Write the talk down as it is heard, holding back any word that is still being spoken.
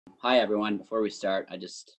Hi everyone. Before we start, I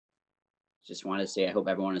just want to say I hope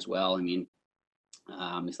everyone is well. I mean,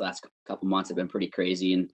 these last couple months have been pretty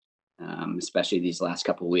crazy, and especially these last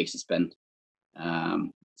couple weeks, it's been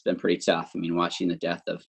pretty tough. I mean, watching the death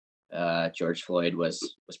of George Floyd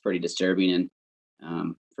was pretty disturbing,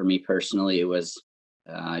 and for me personally, it was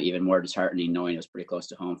even more disheartening knowing it was pretty close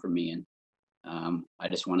to home for me. And I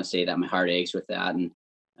just want to say that my heart aches with that, and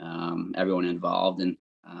everyone involved, and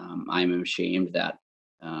I'm ashamed that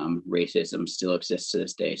racism still exists to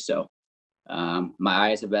this day. So my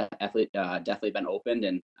eyes have definitely been opened,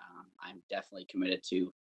 and I'm definitely committed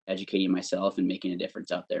to educating myself and making a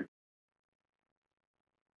difference out there.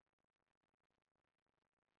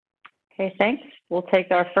 Okay, thanks. We'll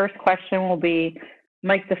take our first question will be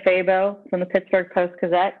Mike DeFabo from the Pittsburgh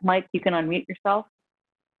Post-Gazette. Mike, you can unmute yourself.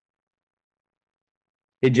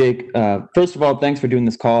 Hey, Jake. First of all, thanks for doing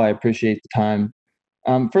this call. I appreciate the time.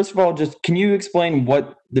 First of all, just can you explain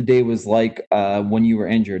what the day was like when you were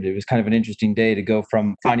injured? It was kind of an interesting day to go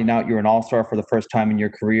from finding out you were an all-star for the first time in your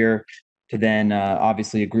career to then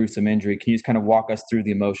obviously a gruesome injury. Can you just kind of walk us through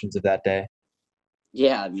the emotions of that day?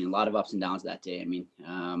 Yeah, I mean, a lot of ups and downs that day. I mean,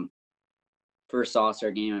 first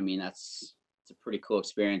All-Star game. I mean, it's a pretty cool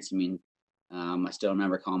experience. I mean, I still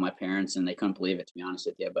remember calling my parents, and they couldn't believe it, to be honest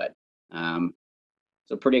with you. But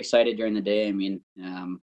so pretty excited during the day. I mean,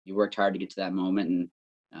 you worked hard to get to that moment,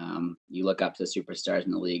 and you look up to the superstars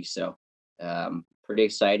in the league. So pretty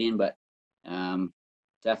exciting, but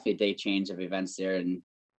definitely a day change of events there, and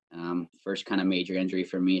first kind of major injury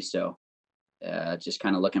for me. So just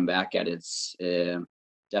kind of looking back at it, it's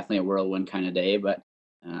definitely a whirlwind kind of day, but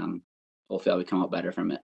hopefully I'll come out better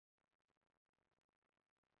from it.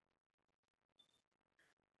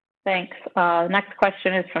 Thanks. Next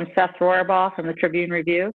question is from Seth Rohrbaugh from the Tribune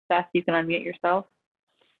Review. Seth, you can unmute yourself.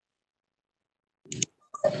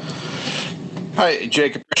 Hi,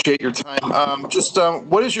 Jake. Appreciate your time.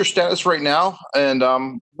 What is your status right now? And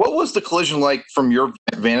what was the collision like from your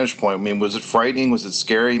vantage point? I mean, was it frightening? Was it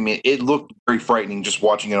scary? I mean, it looked very frightening just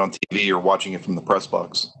watching it on TV or watching it from the press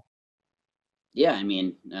box. Yeah, I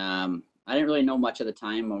mean, I didn't really know much at the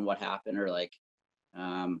time on what happened or like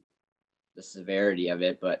the severity of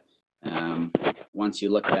it, but once you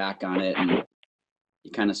look back on it and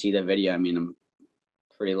you kind of see the video, I mean, I'm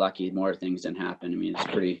pretty lucky more things didn't happen. I mean, it's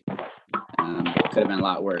pretty could have been a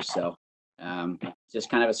lot worse. So just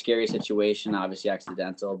kind of a scary situation, obviously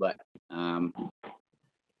accidental, but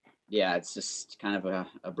yeah, it's just kind of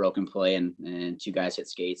a broken play, and two guys hit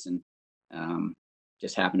skates, and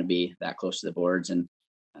just happened to be that close to the boards, and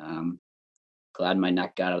glad my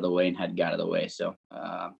neck got out of the way and head got out of the way. So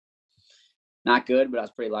not good, but I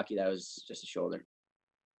was pretty lucky that it was just a shoulder.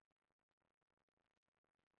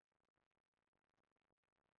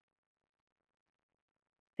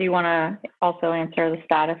 Do you want to also answer the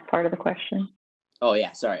status part of the question? Oh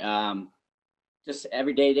yeah, sorry. Just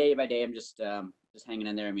every day, day by day, I'm just hanging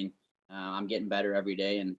in there. I mean, I'm getting better every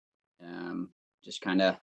day, and just kind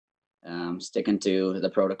of sticking to the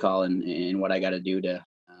protocol and what I got to do to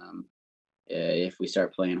if we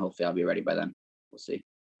start playing, hopefully I'll be ready by then. We'll see.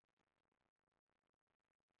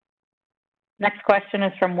 Next question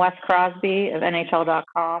is from Wes Crosby of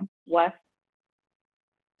NHL.com. Wes?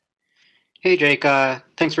 Hey, Jake.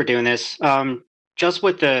 Thanks for doing this. Just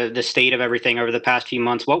with the state of everything over the past few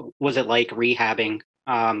months, what was it like rehabbing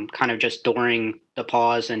kind of just during the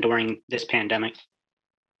pause and during this pandemic?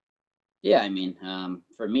 Yeah, I mean,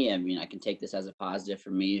 for me, I mean, I can take this as a positive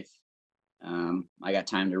for me if I got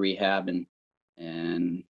time to rehab,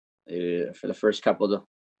 and for the first couple of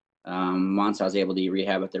months, I was able to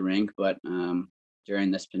rehab at the rink, but during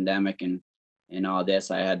this pandemic and all this,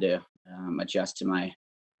 I had to adjust to my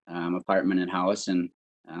apartment and house, and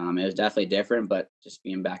it was definitely different. But just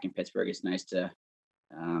being back in Pittsburgh, it's nice to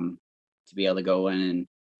be able to go in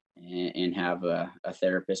and have a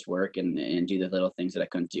therapist work and do the little things that I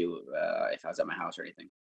couldn't do if I was at my house or anything.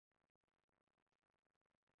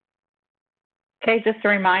 Okay, just a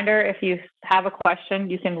reminder, if you have a question,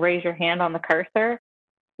 you can raise your hand on the cursor.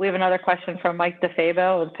 We have another question from Mike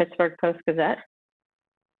DeFabo of the Pittsburgh Post-Gazette.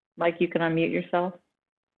 Mike, you can unmute yourself.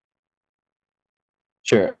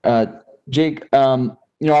 Sure. Jake,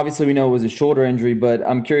 obviously we know it was a shoulder injury, but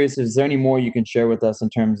I'm curious, is there any more you can share with us in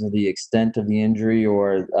terms of the extent of the injury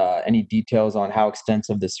or any details on how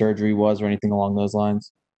extensive the surgery was or anything along those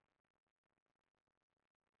lines?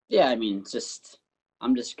 Yeah, I mean,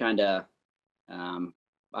 I'm just kind of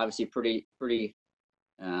obviously pretty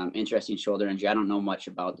interesting shoulder injury. I don't know much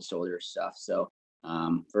about the shoulder stuff, so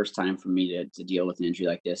first time for me to deal with an injury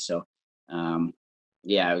like this. So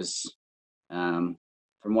yeah, it was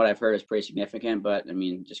from what I've heard, is pretty significant. But I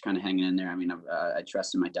mean, just kind of hanging in there. I mean, I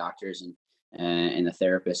trust in my doctors and the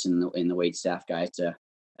therapists and the wait staff guys to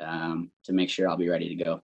make sure I'll be ready to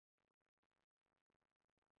go.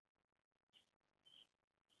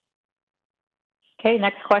 Okay,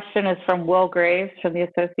 next question is from Will Graves from the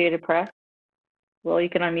Associated Press. Will,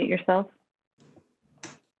 you can unmute yourself.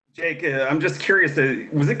 Jake, I'm just curious,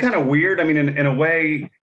 was it kind of weird? I mean, in a way,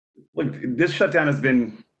 look, this shutdown it's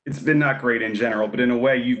been not great in general, but in a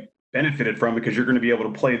way you've benefited from because you're going to be able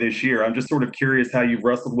to play this year. I'm just sort of curious how you've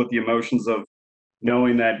wrestled with the emotions of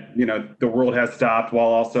knowing that, the world has stopped while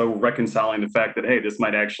also reconciling the fact that, hey, this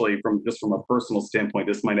might actually, from a personal standpoint,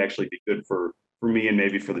 this might actually be good for me and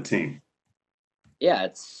maybe for the team. Yeah,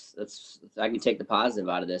 I can take the positive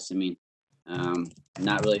out of this. I mean,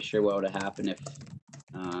 not really sure what would have happened if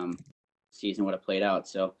season would have played out.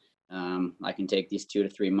 So I can take these 2 to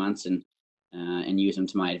 3 months and use them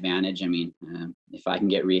to my advantage. I mean, if I can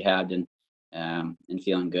get rehabbed and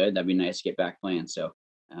feeling good, that'd be nice to get back playing. So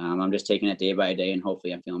I'm just taking it day by day, and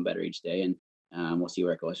hopefully I'm feeling better each day, and we'll see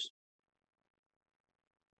where it goes.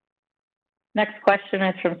 Next question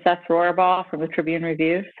is from Seth Rohrabaugh from the Tribune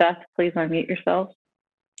Review. Seth, please unmute yourself.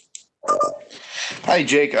 Hi,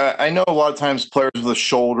 Jake. I know a lot of times players with a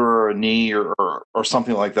shoulder or a knee or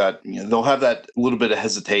something like that, they'll have that little bit of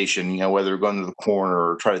hesitation, whether going to the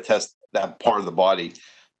corner or try to test that part of the body.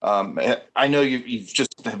 I know you've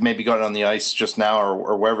just maybe gotten on the ice just now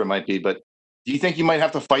or wherever it might be, but do you think you might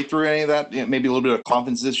have to fight through any of that? Maybe a little bit of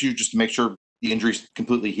confidence issue just to make sure the injury's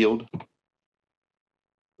completely healed?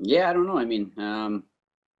 Yeah, I don't know. I mean,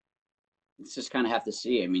 it's just kind of have to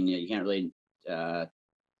see. I mean, you can't really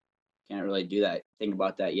do that. Think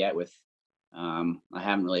about that yet. With I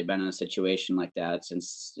haven't really been in a situation like that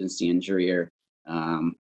since the injury or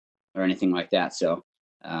anything like that. So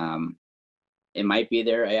it might be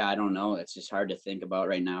there. Yeah, I don't know. It's just hard to think about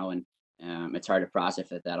right now, and it's hard to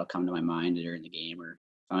process if that'll come to my mind during the game or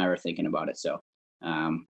if I'm ever thinking about it. So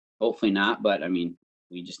hopefully not. But I mean,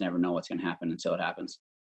 we just never know what's going to happen until it happens.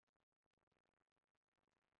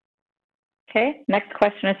 Okay, next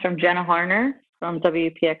question is from Jenna Harner from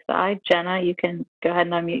WPXI. Jenna, you can go ahead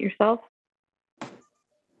and unmute yourself.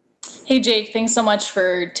 Hey, Jake, thanks so much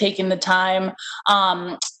for taking the time.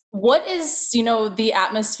 What is, the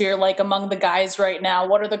atmosphere like among the guys right now?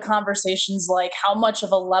 What are the conversations like? How much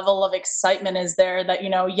of a level of excitement is there that,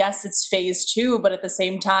 yes, it's phase 2, but at the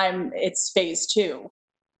same time, it's phase 2?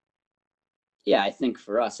 Yeah, I think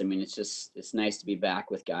for us, I mean, it's nice to be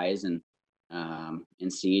back with guys and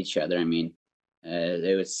see each other. I mean,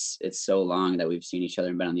 it's so long that we've seen each other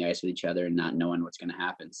and been on the ice with each other and not knowing what's going to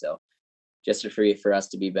happen. So just for us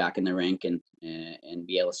to be back in the rink and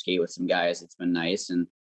be able to skate with some guys, it's been nice. And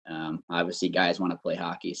obviously guys want to play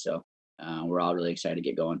hockey. So we're all really excited to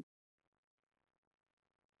get going.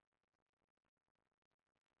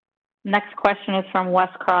 Next question is from Wes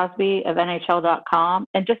Crosby of NHL.com.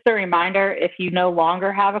 And just a reminder, if you no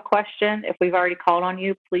longer have a question, if we've already called on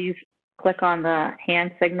you, please click on the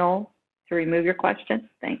hand signal to remove your question.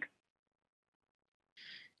 Thanks.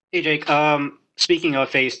 Hey, Jake. Speaking of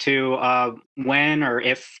phase 2, when or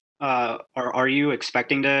if are you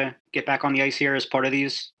expecting to get back on the ice here as part of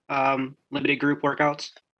these limited group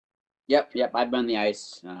workouts? Yep. I've been on the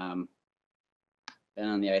ice. Been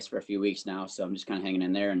on the ice for a few weeks now, so I'm just kind of hanging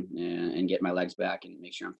in there and get my legs back and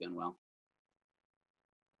make sure I'm feeling well.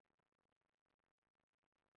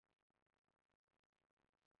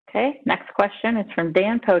 Okay, next question is from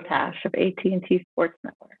Dan Potash of AT&T Sports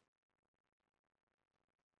Network.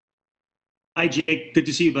 Hi, Jake. Good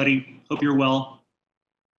to see you, buddy. Hope you're well.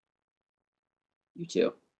 You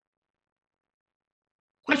too.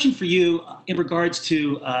 Question for you in regards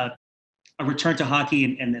to a return to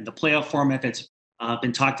hockey and the playoff format that's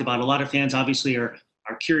been talked about. A lot of fans obviously are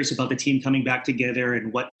curious about the team coming back together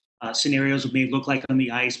and what scenarios may look like on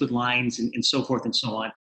the ice with lines and so forth and so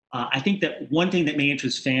on. I think that one thing that may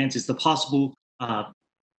interest fans is the possible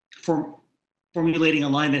formulating a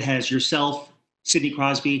line that has yourself, Sidney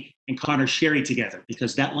Crosby, and Connor Sherry together,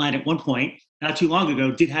 because that line at one point, not too long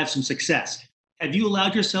ago, did have some success. Have you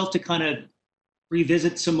allowed yourself to kind of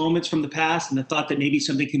revisit some moments from the past and the thought that maybe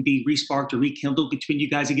something can be resparked or rekindled between you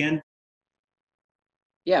guys again?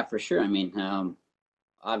 Yeah, for sure. I mean,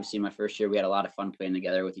 obviously my first year we had a lot of fun playing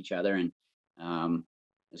together with each other, and it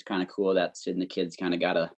was kind of cool that Sid and the kids kind of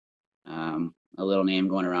got a little name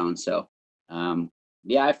going around. So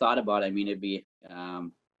yeah, I've thought about it. I mean, it'd be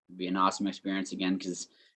an awesome experience again because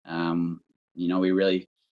we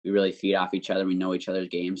really feed off each other. We know each other's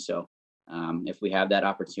games. So if we have that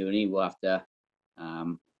opportunity, we'll have to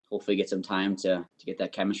hopefully get some time to get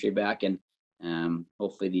that chemistry back, and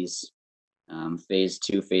hopefully these phase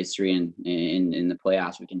 2, phase 3, and in the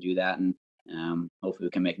playoffs, we can do that, and hopefully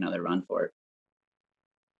we can make another run for it.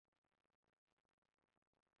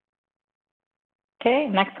 Okay,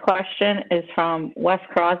 next question is from Wes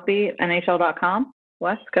Crosby, NHL.com.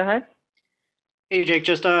 Wes, go ahead. Hey, Jake,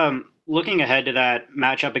 just looking ahead to that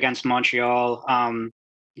matchup against Montreal,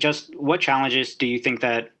 just what challenges do you think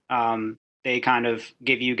that they kind of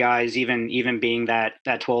give you guys, even being that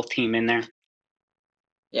 12th team in there?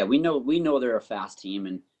 Yeah, we know they're a fast team,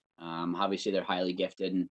 and obviously they're highly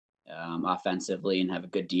gifted and offensively, and have a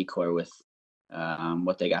good decor with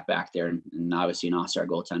what they got back there, and obviously an all-star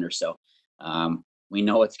goaltender. So we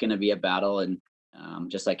know it's going to be a battle, and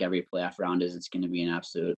just like every playoff round is, it's going to be an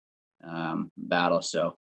absolute battle.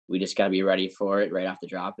 So we just got to be ready for it right off the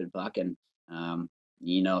drop and puck, and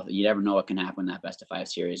you never know what can happen in that best of 5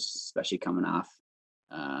 series, especially coming off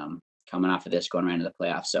of this, going right into the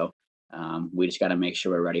playoffs. So we just got to make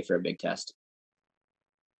sure we're ready for a big test.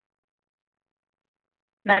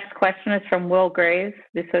 Next question is from Will Graves,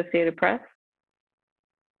 the Associated Press.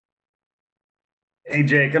 Hey,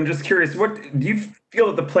 Jake, I'm just curious, what do you feel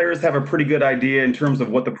that the players have a pretty good idea in terms of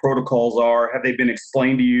what the protocols are? Have they been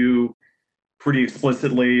explained to you pretty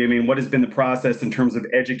explicitly? I mean, what has been the process in terms of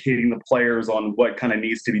educating the players on what kind of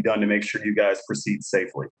needs to be done to make sure you guys proceed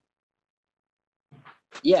safely?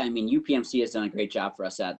 Yeah, I mean, UPMC has done a great job for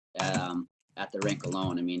us at the rink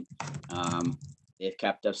alone. I mean, they've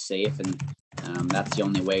kept us safe, and that's the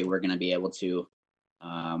only way we're going to be able to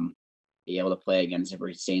play against if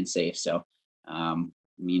we're staying safe. So, I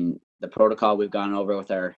mean, the protocol we've gone over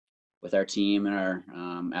with our team and our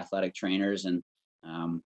athletic trainers, and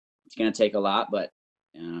it's going to take a lot, but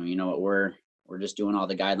you know what, we're just doing all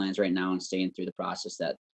the guidelines right now and staying through the process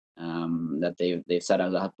that they've set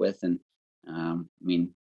us up with. And I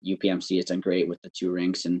mean, UPMC has done great with the 2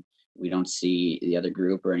 rinks, and we don't see the other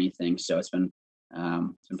group or anything. So it's been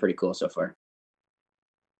pretty cool so far.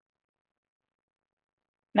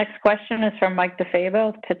 Next question is from Mike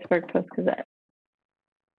DeFabo, Pittsburgh Post-Gazette.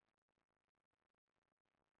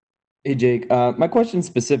 Hey, Jake. My question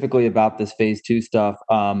specifically about this phase 2 stuff.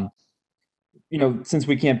 Since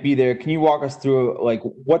we can't be there, can you walk us through, like,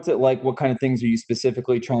 what's it like? What kind of things are you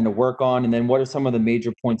specifically trying to work on? And then what are some of the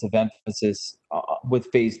major points of emphasis with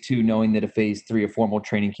phase 2, knowing that a phase 3, a formal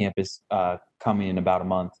training camp, is coming in about a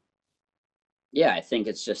month? Yeah, I think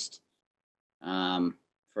it's just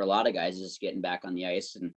for a lot of guys, just getting back on the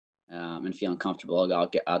ice and feeling comfortable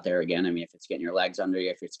out there again. I mean, if it's getting your legs under you,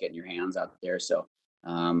 if it's getting your hands out there. So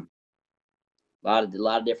a lot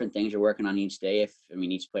of different things you're working on each day.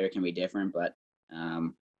 Each player can be different, but I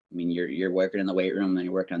mean, you're working in the weight room, then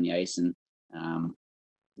you're working on the ice, and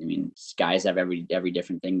guys have every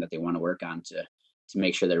different thing that they want to work on to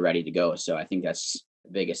make sure they're ready to go. So I think that's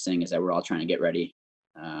the biggest thing, is that we're all trying to get ready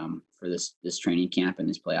for this training camp and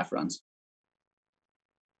these playoff runs.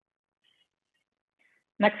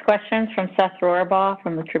 Next question is from Seth Rohrbaugh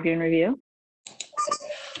from the Tribune Review.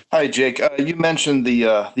 Hi, Jake. You mentioned the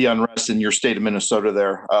unrest in your state of Minnesota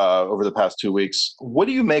there over the past 2 weeks. What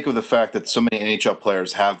do you make of the fact that so many NHL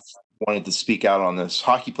players have wanted to speak out on this?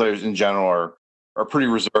 Hockey players in general are pretty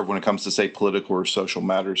reserved when it comes to, say, political or social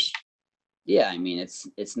matters. Yeah, I mean,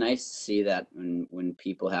 it's nice to see that when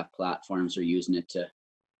people have platforms, are using it to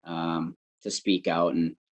speak out,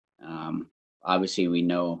 and obviously we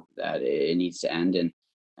know that it needs to end, and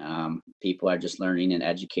people are just learning and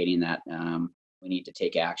educating that we need to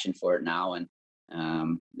take action for it now. And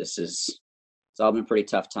it's all been pretty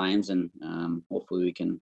tough times, and hopefully we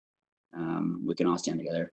can all stand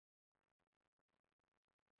together.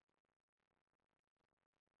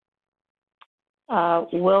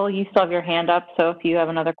 Will, you still have your hand up, so if you have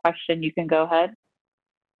another question, you can go ahead.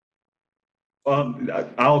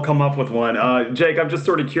 I'll come up with one. Jake, I'm just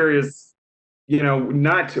sort of curious,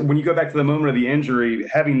 not when you go back to the moment of the injury,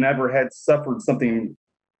 having never had suffered something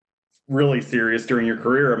really serious during your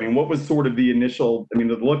career. I mean, what was sort of the initial, the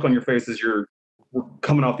look on your face as you're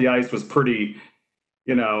coming off the ice was pretty,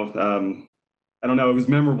 I don't know, it was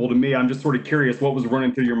memorable to me. I'm just sort of curious what was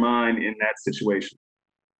running through your mind in that situation.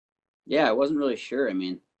 Yeah, I wasn't really sure. I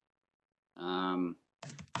mean,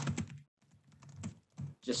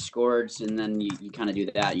 just scored, and then you kind of do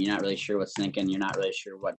that. You're not really sure what's thinking. You're not really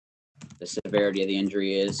sure what the severity of the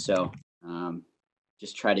injury is. So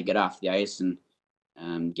just try to get off the ice and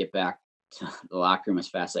get back to the locker room as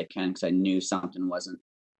fast as I can, because I knew something wasn't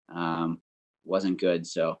good.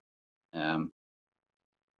 So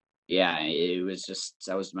yeah, it was just,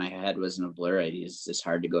 my head was in a blur. It's just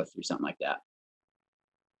hard to go through something like that.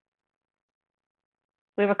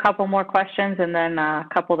 We have a couple more questions, and then a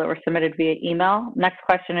couple that were submitted via email. Next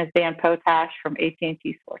question is Dan Potash from AT&T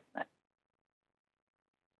Sportsnet.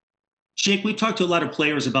 Jake, we've talked to a lot of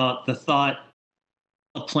players about the thought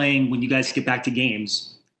of playing when you guys get back to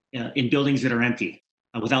games in buildings that are empty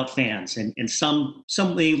without fans. And some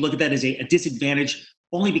may look at that as a disadvantage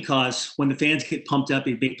only because when the fans get pumped up,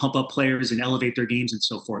 they pump up players and elevate their games and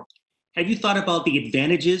so forth. Have you thought about the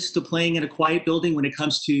advantages to playing in a quiet building when it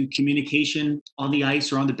comes to communication on the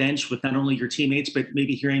ice or on the bench with not only your teammates, but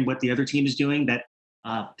maybe hearing what the other team is doing that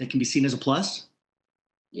can be seen as a plus?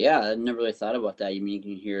 Yeah, I never really thought about that. You mean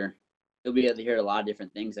you can hear, you'll be able to hear a lot of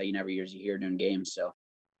different things that you never usually hear during games. So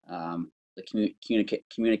the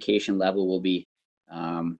communication level will be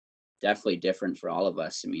definitely different for all of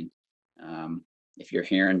us. I mean, if you're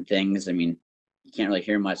hearing things, I mean, you can't really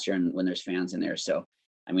hear much when there's fans in there. So,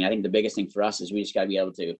 I mean, I think the biggest thing for us is we just got to be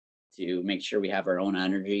able to make sure we have our own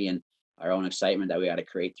energy and our own excitement that we got to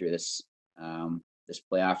create through this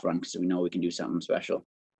playoff run because we know we can do something special.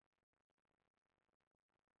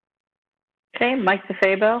 Okay, Mike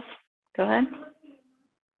DeFabo, go ahead.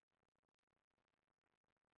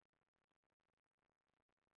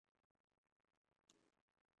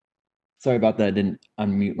 Sorry about that. I didn't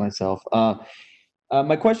unmute myself.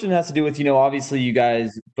 My question has to do with, obviously you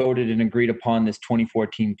guys voted and agreed upon this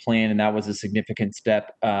 2014 plan, and that was a significant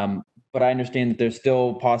step. But I understand that there's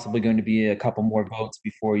still possibly going to be a couple more votes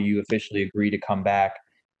before you officially agree to come back.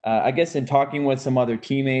 I guess in talking with some other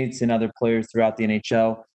teammates and other players throughout the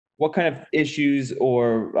NHL, what kind of issues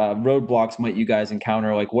or roadblocks might you guys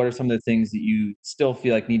encounter? Like, what are some of the things that you still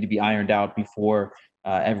feel like need to be ironed out before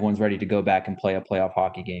everyone's ready to go back and play a playoff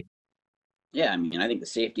hockey game? Yeah, I mean, I think the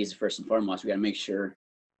safety is first and foremost. We got to make sure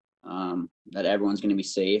that everyone's going to be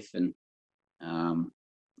safe, and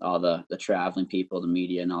all the traveling people, the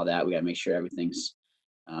media, and all that. We got to make sure everything's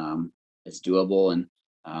it's doable, and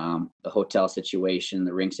the hotel situation,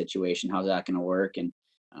 the rink situation, how's that going to work? And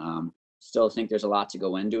still think there's a lot to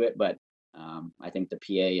go into it, but I think the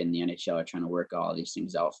PA and the NHL are trying to work all these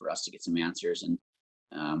things out for us to get some answers. And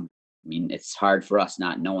I mean, it's hard for us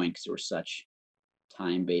not knowing because we're such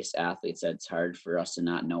time-based athletes that it's hard for us to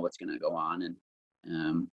not know what's going to go on.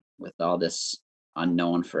 And with all this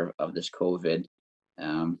unknown of this COVID,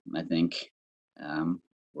 I think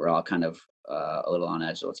we're all kind of a little on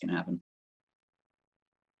edge of what's going to happen.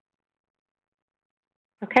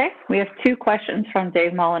 Okay, we have two questions from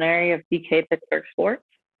Dave Molinari of DK Pittsburgh Sports.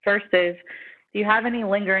 First is, do you have any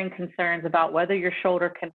lingering concerns about whether your shoulder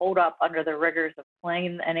can hold up under the rigors of playing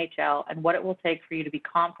in the NHL, and what it will take for you to be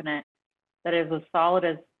confident that it's as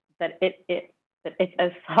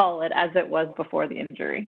solid as it was before the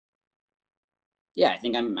injury? Yeah, I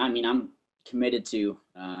think I'm committed to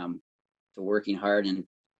working hard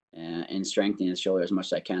and strengthening his shoulder as much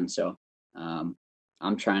as I can. So I'm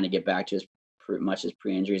trying to get back to as much as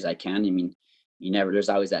pre-injury as I can. I mean, there's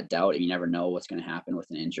always that doubt, and you never know what's going to happen with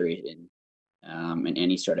an injury in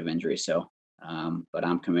any sort of injury. So, but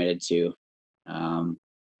I'm committed to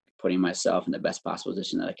putting myself in the best possible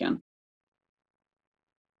position that I can.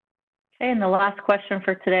 Okay, and the last question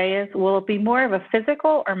for today is, will it be more of a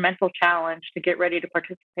physical or mental challenge to get ready to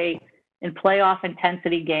participate in playoff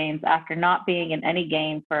intensity games after not being in any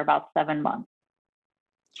game for about 7 months?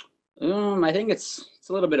 I think it's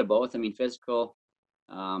a little bit of both. I mean, physical,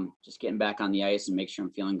 just getting back on the ice and make sure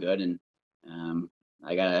I'm feeling good. And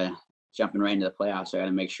I got to jumping right into the playoffs. So I got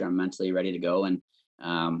to make sure I'm mentally ready to go, and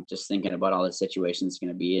just thinking about all the situations it's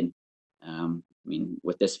going to be. And I mean,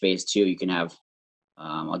 with this phase 2, you can have,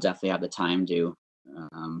 I'll definitely have the time to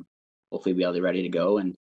hopefully be able to be ready to go,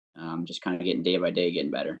 and just kind of getting day by day, getting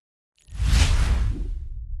better.